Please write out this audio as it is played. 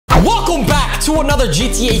back to another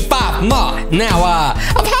GTA 5 mod. Now, I've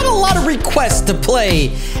had a lot of requests to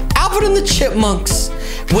play Alvin and the Chipmunks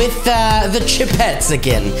with the Chipettes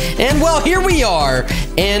again. And well, here we are.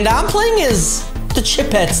 And I'm playing as the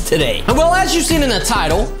Chipettes today. And well, as you've seen in the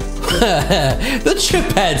title, the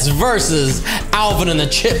Chipettes versus Alvin and the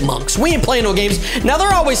Chipmunks. We ain't playing no games. Now,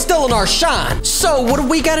 they're always still in our shine. So what do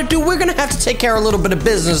we gotta do? We're gonna have to take care of a little bit of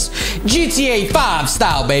business, GTA 5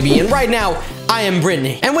 style, baby. And right now, I am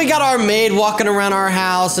Brittany. And we got our maid walking around our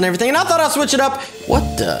house and everything. And I thought I'd switch it up.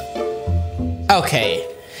 What the? Okay.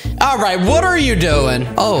 All right, what are you doing?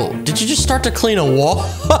 Oh, did you just start to clean a wall?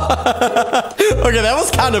 Okay, that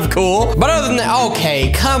was kind of cool. But other than that,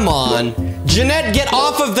 okay, come on. Jeanette, get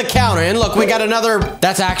off of the counter. And look, we got another,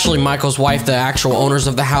 that's actually Michael's wife, the actual owners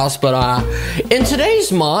of the house. But in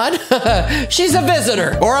today's mod, she's a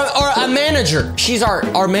visitor or a manager. She's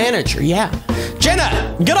our manager, yeah.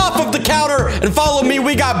 Jenna, get off of the counter and follow me.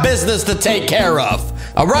 We got business to take care of.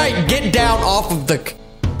 All right, get down off of the...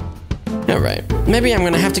 All right, maybe I'm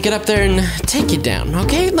gonna have to get up there and take you down,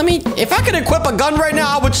 okay? If I could equip a gun right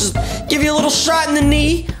now, I would just give you a little shot in the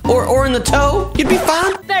knee or in the toe. You'd be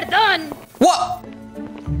fine. Perdón. What?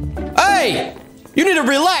 Hey, you need to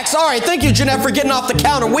relax. All right, thank you, Jeanette, for getting off the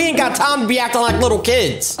counter. We ain't got time to be acting like little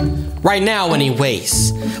kids. Right now,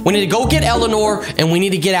 anyways. We need to go get Eleanor, and we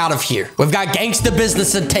need to get out of here. We've got gangsta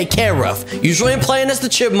business to take care of. Usually I'm playing as the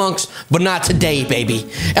Chipmunks, but not today, baby.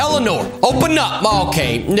 Eleanor, open up.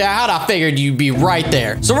 Okay, yeah, how'd I figured you'd be right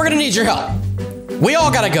there. So we're gonna need your help. We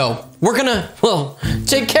all gotta go. We're gonna, well,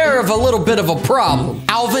 take care of a little bit of a problem.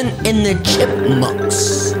 Alvin and the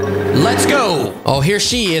Chipmunks. Let's go. Oh, here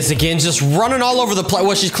she is again, just running all over the place.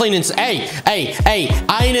 Well, she's cleaning. Hey,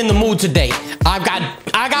 I ain't in the mood today. I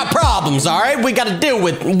got problems, all right? We gotta deal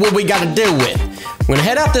with what we gotta deal with. We're gonna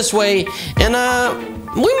head out this way, and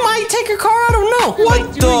we might take a car, I don't know.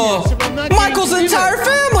 What the? Michael's entire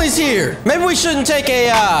family's here. Maybe we shouldn't take a,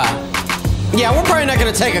 yeah, we're probably not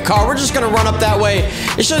gonna take a car. We're just gonna run up that way.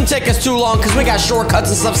 It shouldn't take us too long, because we got shortcuts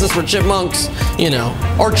and stuff since we're Chipmunks, you know.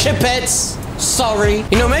 Or Chipettes. Sorry.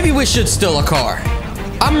 You know, maybe we should steal a car.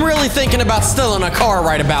 I'm really thinking about stealing a car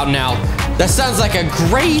right about now. That sounds like a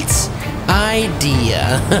great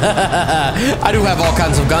idea. I do have all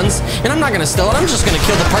kinds of guns, and I'm not gonna steal it. I'm just gonna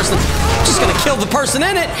kill the person. Just gonna kill the person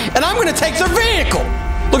in it, and I'm gonna take their vehicle.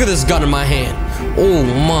 Look at this gun in my hand. Oh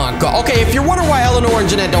my God. Okay, if you're wondering why Eleanor and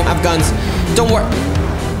Jeanette don't have guns, don't worry.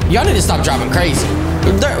 Y'all need to stop driving crazy.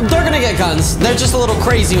 They're gonna get guns. They're just a little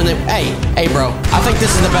crazy when they... Hey, bro. I think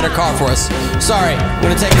this is the better car for us. Sorry, I'm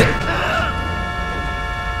gonna take it.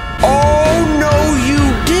 Oh, no, you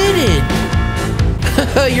didn't.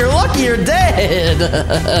 You're lucky you're dead.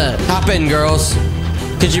 Hop in, girls.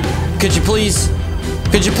 Could you please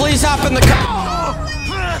hop in the car?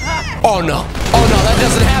 Oh, no. Oh, no, that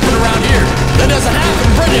doesn't happen around here. That doesn't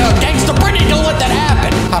happen, Brittany. Gangsta Brittany, don't let that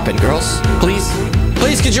happen. Hop in, girls. Please.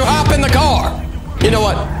 Please, could you hop in the car? You know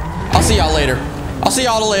what? I'll see y'all later. I'll see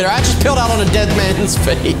y'all later. I just peeled out on a dead man's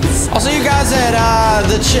face. I'll see you guys at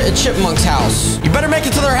the Chipmunks house. You better make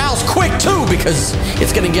it to their house quick, too, because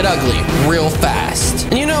it's gonna get ugly real fast.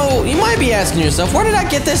 And you know, you might be asking yourself, where did I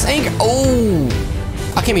get this anger? Oh,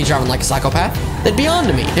 I can't be driving like a psychopath. That'd be on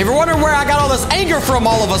to me. If you're wondering where I got all this anger from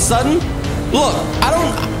all of a sudden, look, I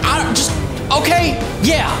don't just... Okay,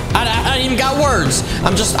 yeah, I ain't even got words.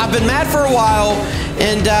 I've been mad for a while,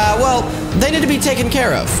 and, well, they need to be taken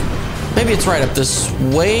care of. Maybe it's right up this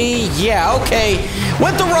way. Yeah, okay.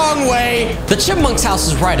 Went the wrong way. The Chipmunks house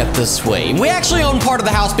is right up this way. We actually own part of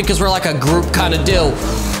the house because we're like a group kind of deal.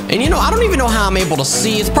 And you know, I don't even know how I'm able to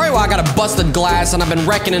see. It's probably why I got a busted glass and I've been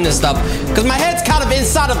wrecking in this stuff. Because my head's kind of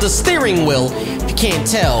inside of the steering wheel, if you can't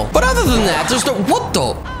tell. But other than that, there's no... What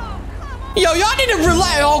the... Yo, y'all need to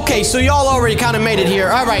relax. Okay, so y'all already kind of made it here.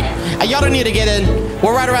 All right, y'all don't need to get in.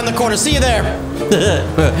 We're right around the corner. See you there.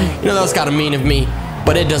 You know, that was kind of mean of me,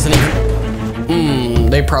 but it doesn't even...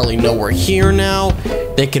 They probably know we're here now.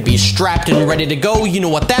 They could be strapped and ready to go. You know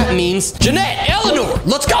what that means. Jeanette, Eleanor,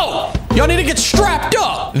 let's go. Y'all need to get strapped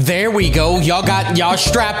up. There we go. Y'all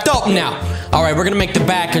strapped up now. All right, we're gonna make the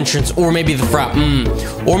back entrance, or maybe the front,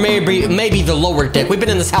 or maybe the lower deck. We've been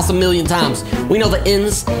in this house a million times. We know the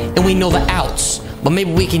ins and we know the outs, but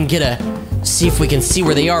maybe we can see if we can see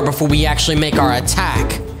where they are before we actually make our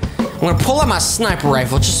attack. I'm gonna pull out my sniper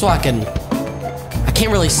rifle just so I can't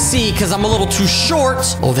really see because I'm a little too short.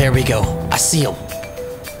 Oh, there we go. I see them.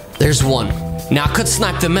 There's one. Now I could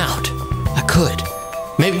snipe them out. I could.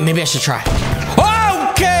 Maybe I should try.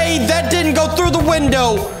 Okay, that didn't go through the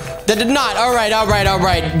window. That did not. All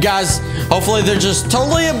right, guys. Hopefully they're just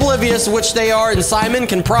totally oblivious, which they are, and Simon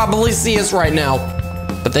can probably see us right now.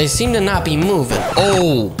 But they seem to not be moving.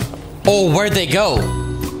 Oh, Oh, where'd they go?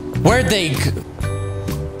 Where'd they go?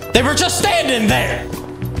 They were just standing there.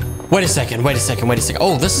 Wait a second.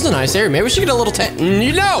 Oh, this is a nice area. Maybe we should get a little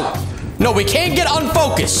No, we can't get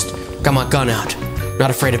unfocused. Got my gun out. Not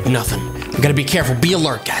afraid of nothing. We gotta be careful. Be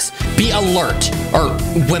alert, guys. Be alert. Or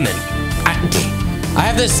women. I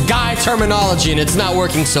have this guy terminology and it's not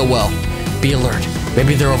working so well. Be alert.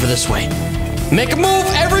 Maybe they're over this way. Make a move.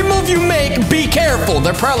 Every move you make, be careful.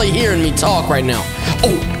 They're probably hearing me talk right now.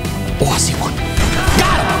 Oh, I see one.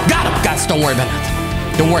 Got him. Guys, don't worry about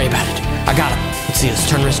nothing. Don't worry about it. I got him. Let's see. Let's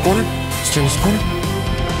turn this corner.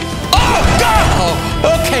 Oh, God!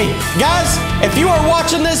 Okay, guys, if you are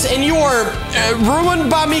watching this and you are ruined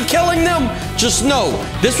by me killing them, just know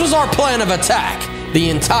this was our plan of attack the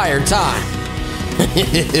entire time.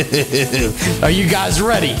 Are you guys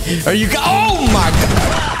ready? Oh my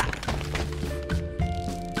God!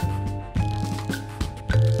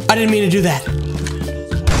 I didn't mean to do that.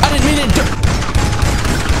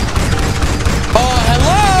 Oh,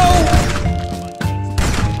 hello?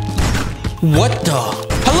 What the?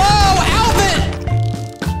 Hello, Alvin!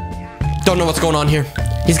 Don't know what's going on here.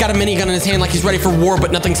 He's got a minigun in his hand like he's ready for war,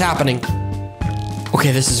 but nothing's happening.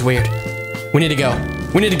 Okay, this is weird. We need to go.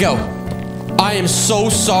 I am so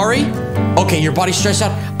sorry. Okay, your body's stressed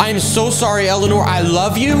out. I am so sorry, Eleanor. I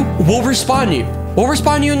love you. We'll respawn you.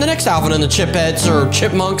 In the next Alvin and the Chipettes or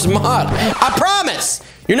Chipmunks mod. I promise.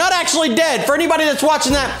 You're not actually dead. For anybody that's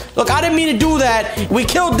watching that, look, I didn't mean to do that. We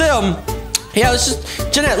killed them. Yeah, it's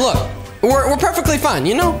just, Jeanette, look. We're perfectly fine,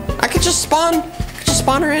 you know? I could just spawn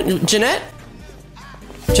her in. Jeanette,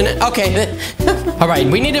 okay. All right,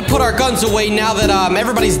 we need to put our guns away now that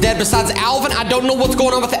everybody's dead besides Alvin. I don't know what's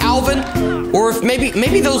going on with Alvin, or if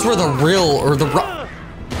maybe those were the real or the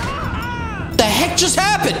the heck just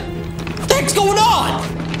happened? What the heck's going on?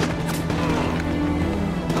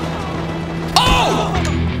 Oh!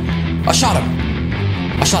 I shot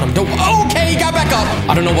him. Don't. Okay, he got back up.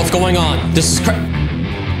 I don't know what's going on. This is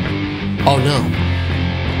Oh no.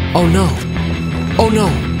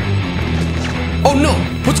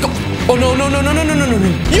 What's going? Oh no.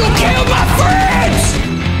 You killed my friends!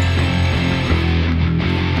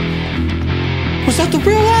 Was that the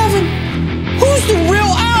real Alvin? Who's the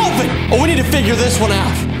real Alvin? Oh, we need to figure this one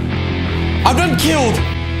out. I've done killed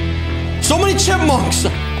so many chipmunks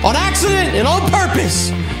on accident and on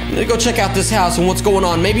purpose. I need to go check out this house and what's going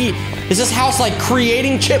on. Maybe is this house like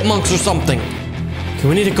creating chipmunks or something? Okay,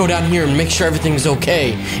 we need to go down here and make sure everything's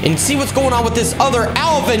okay and see what's going on with this other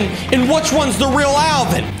Alvin and which one's the real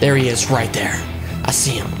Alvin. There he is right there. I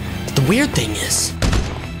see him. But the weird thing is,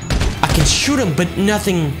 I can shoot him, but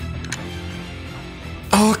nothing.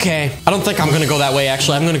 Okay, I don't think I'm gonna go that way,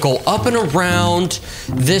 actually. I'm gonna go up and around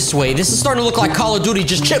this way. This is starting to look like Call of Duty,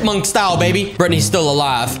 just chipmunk style, baby. Brittany's still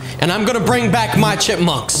alive, and I'm gonna bring back my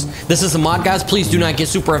chipmunks. This is a mod, guys. Please do not get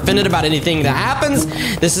super offended about anything that happens.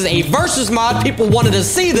 This is a versus mod. People wanted to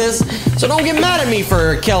see this, so don't get mad at me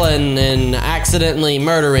for killing and accidentally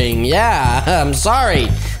murdering. Yeah, I'm sorry.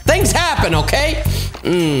 Things happen, okay?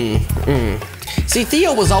 See,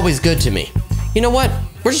 Theo was always good to me. You know what?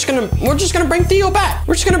 We're just gonna bring Theo back.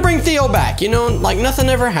 You know, like nothing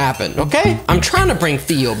ever happened, okay? I'm trying to bring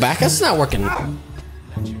Theo back. That's not working.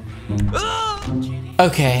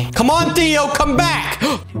 Okay. Come on, Theo, come back.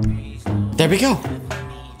 There we go.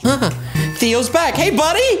 Theo's back. Hey,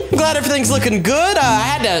 buddy. I'm glad everything's looking good. I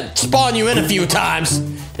had to spawn you in a few times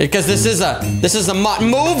because this is a mod.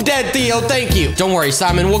 Move, dead Theo. Thank you. Don't worry,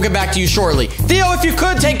 Simon. We'll get back to you shortly. Theo, if you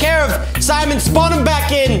could take care of Simon, spawn him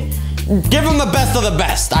back in. Give him the best of the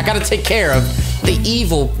best. I gotta take care of the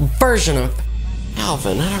evil version of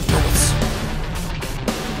Alvin. I don't know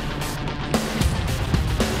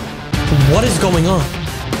what is going on?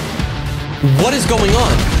 What is going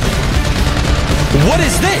on? What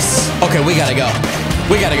is this? Okay, we gotta go.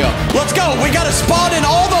 Let's go. We gotta spawn in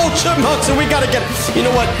all those chipmunks and we gotta get, you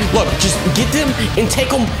know what? Look, just get them and take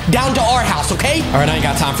them down to our house, okay? All right, I ain't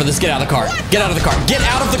got time for this. Get out of the car. Get out of the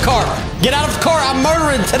car. I'm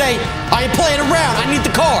murdering today. I ain't playing around. I need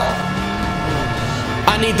the car.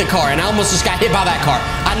 And I almost just got hit by that car.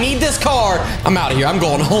 I need this car. I'm out of here. I'm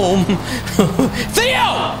going home.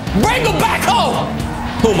 Theo, bring him back home.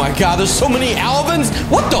 Oh my God, there's so many Alvins.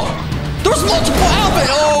 What the? There's multiple Alvins.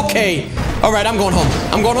 Okay. All right, I'm going home.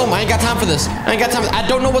 I ain't got time for this. I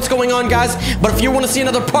don't know what's going on, guys. But if you want to see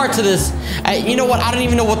another part to this, you know what? I don't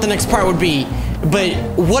even know what the next part would be. But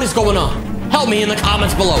what is going on? Help me in the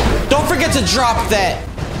comments below. Don't forget to drop that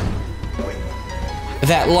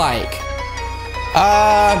like.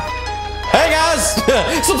 Hey guys,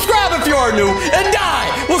 subscribe if you are new and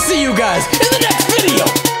die. We'll see you guys in the next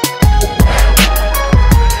video.